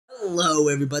Hello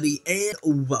everybody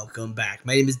and welcome back.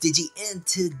 My name is Digi and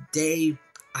today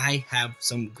I have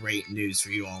some great news for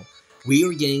you all. We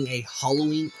are getting a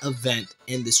Halloween event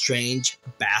in the Strange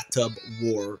Bathtub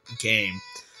War game.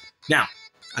 Now,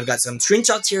 I've got some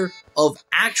screenshots here of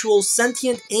actual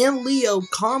Sentient and Leo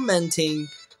commenting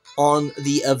on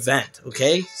the event,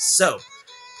 okay? So,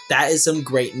 that is some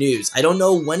great news. I don't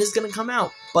know when it's going to come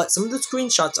out, but some of the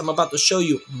screenshots I'm about to show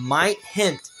you might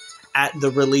hint at the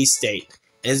release date.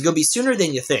 And it's going to be sooner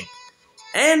than you think.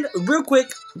 And real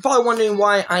quick, you're probably wondering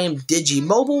why I am Digi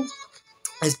Mobile.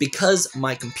 It's because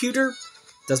my computer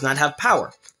does not have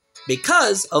power.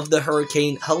 Because of the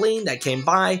Hurricane Helene that came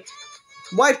by,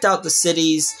 wiped out the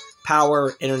city's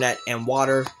power, internet, and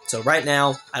water. So right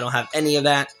now, I don't have any of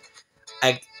that.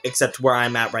 Except where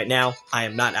I'm at right now, I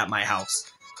am not at my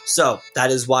house. So that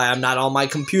is why I'm not on my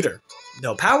computer.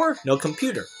 No power, no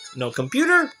computer. No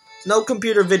computer, no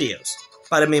computer videos.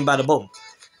 Bada bing, bada boom.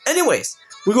 Anyways,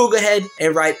 we're going to go ahead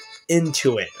and right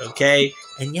into it, okay?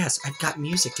 And yes, I've got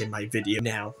music in my video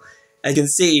now. As you can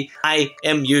see, I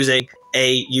am using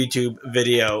a YouTube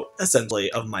video,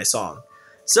 essentially, of my song.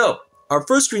 So, our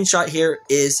first screenshot here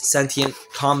is Sentient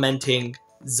commenting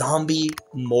zombie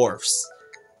morphs,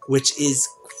 which is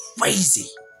crazy.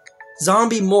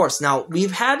 Zombie morphs. Now,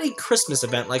 we've had a Christmas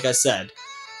event, like I said,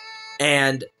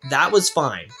 and that was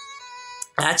fine.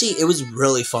 Actually, it was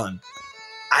really fun.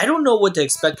 I don't know what to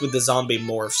expect with the zombie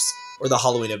morphs or the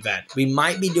Halloween event. We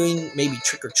might be doing maybe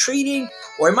trick-or-treating,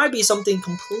 or it might be something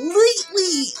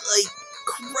completely,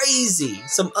 crazy.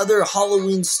 Some other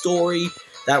Halloween story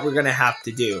that we're going to have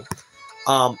to do.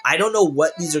 I don't know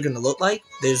what these are going to look like.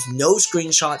 There's no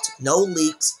screenshots, no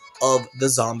leaks of the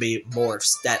zombie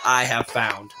morphs that I have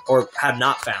found, or have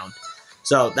not found.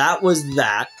 So that was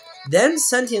that. Then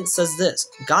Sentient says this: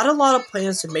 got a lot of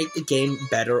plans to make the game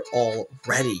better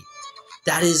already.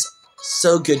 That is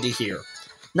so good to hear.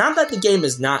 Not that the game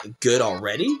is not good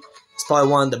already. It's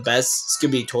probably one of the best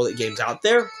Scooby Toilet games out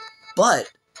there.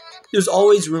 But there's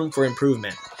always room for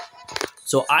improvement.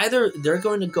 So either they're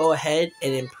going to go ahead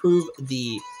and improve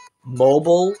the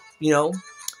mobile,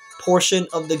 portion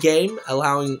of the game,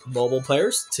 allowing mobile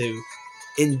players to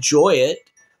enjoy it.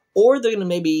 Or they're going to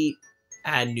maybe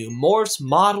add new morphs,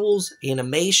 models,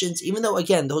 animations. Even though,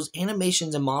 again, those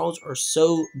animations and models are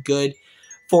so good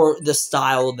for the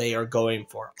style they are going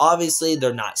for. Obviously,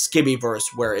 they're not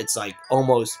Skibbyverse, where it's like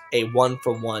almost a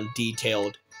one-for-one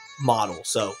detailed model.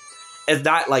 So, it's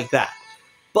not like that.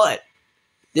 But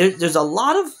there's a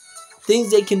lot of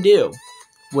things they can do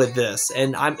with this.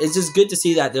 And it's just good to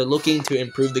see that they're looking to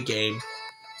improve the game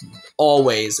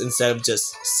always, instead of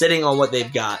just sitting on what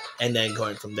they've got and then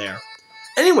going from there.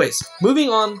 Anyways, moving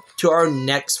on to our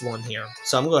next one here.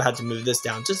 So, I'm going to have to move this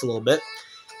down just a little bit.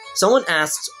 Someone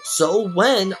asks, so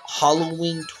when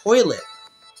Halloween Toilet?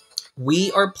 We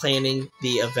are planning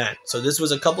the event. So this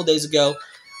was a couple days ago.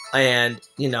 And,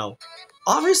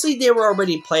 obviously they were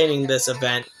already planning this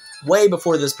event way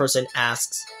before this person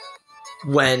asks,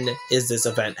 when is this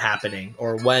event happening?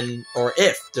 Or when, or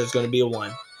if there's going to be a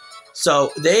one.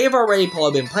 So they've already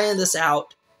probably been planning this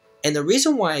out. And the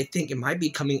reason why I think it might be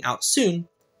coming out soon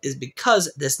is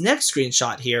because this next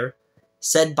screenshot here,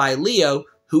 said by Leo,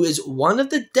 who is one of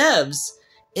the devs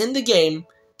in the game,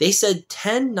 they said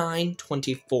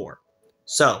 10/9/24.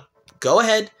 So, go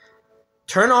ahead,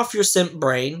 turn off your simp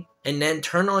brain, and then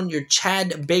turn on your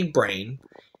Chad big brain,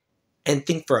 and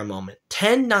think for a moment.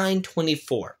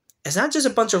 10/9/24. It's not just a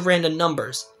bunch of random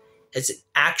numbers. It's an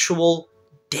actual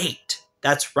date.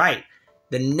 That's right.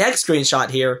 The next screenshot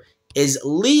here is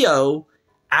Leo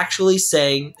actually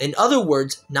saying, in other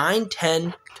words,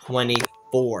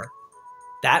 9/10/24.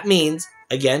 That means,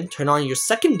 again, turn on your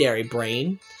secondary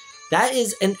brain. That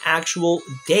is an actual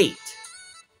date.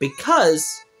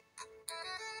 Because,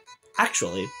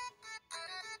 actually,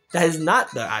 that is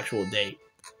not the actual date.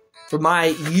 For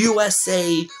my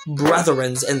USA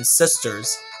brethrens and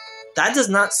sisters, that does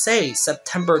not say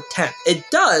September 10th. It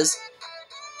does,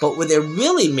 but what they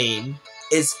really mean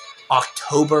is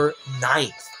October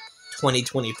 9th,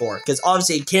 2024. Because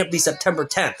obviously it can't be September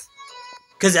 10th.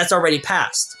 Because that's already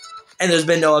passed. And there's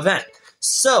been no event.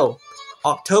 So,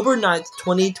 October 9th,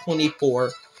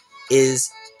 2024 is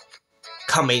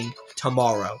coming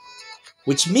tomorrow.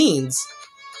 Which means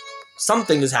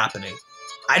something is happening.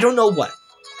 I don't know what.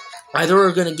 Either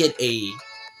we're going to get a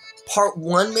part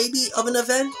 1 maybe of an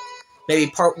event. Maybe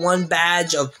part 1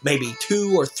 badge of maybe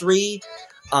 2 or 3.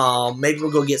 Maybe we're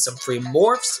going to get some free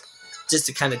morphs. Just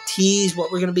to kind of tease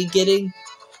what we're going to be getting.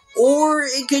 Or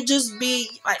it could just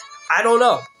be, I don't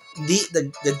know.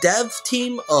 The dev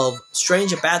team of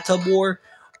Strange Bathtub War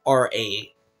are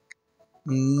a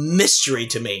mystery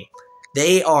to me.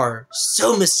 They are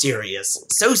so mysterious,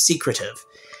 so secretive.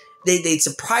 They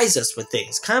surprise us with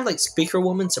things. Kind of like Speaker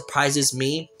Woman surprises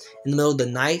me in the middle of the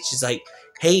night. She's like,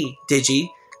 hey, Digi,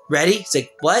 ready? It's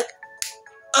like, what?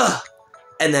 Ugh.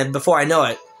 And then before I know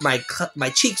it, my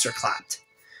cheeks are clapped.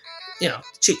 You know,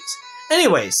 cheeks.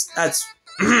 Anyways, that's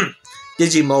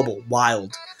Digi Mobile,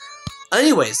 wild.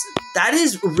 Anyways, that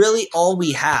is really all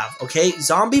we have, okay?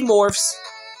 Zombie Morphs,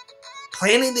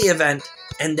 planning the event,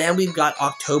 and then we've got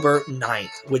October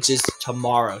 9th, which is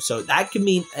tomorrow. So that could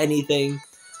mean anything.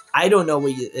 I don't know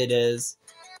what it is.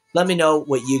 Let me know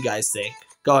what you guys think.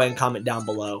 Go ahead and comment down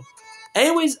below.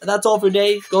 Anyways, that's all for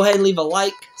today. Go ahead and leave a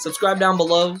like. Subscribe down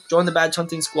below. Join the Badge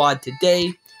Hunting Squad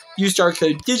today. Use star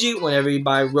code DIGI whenever you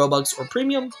buy Robux or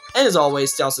Premium. And as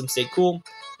always, stay awesome, stay cool,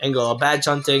 and go badge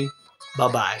hunting.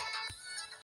 Bye-bye.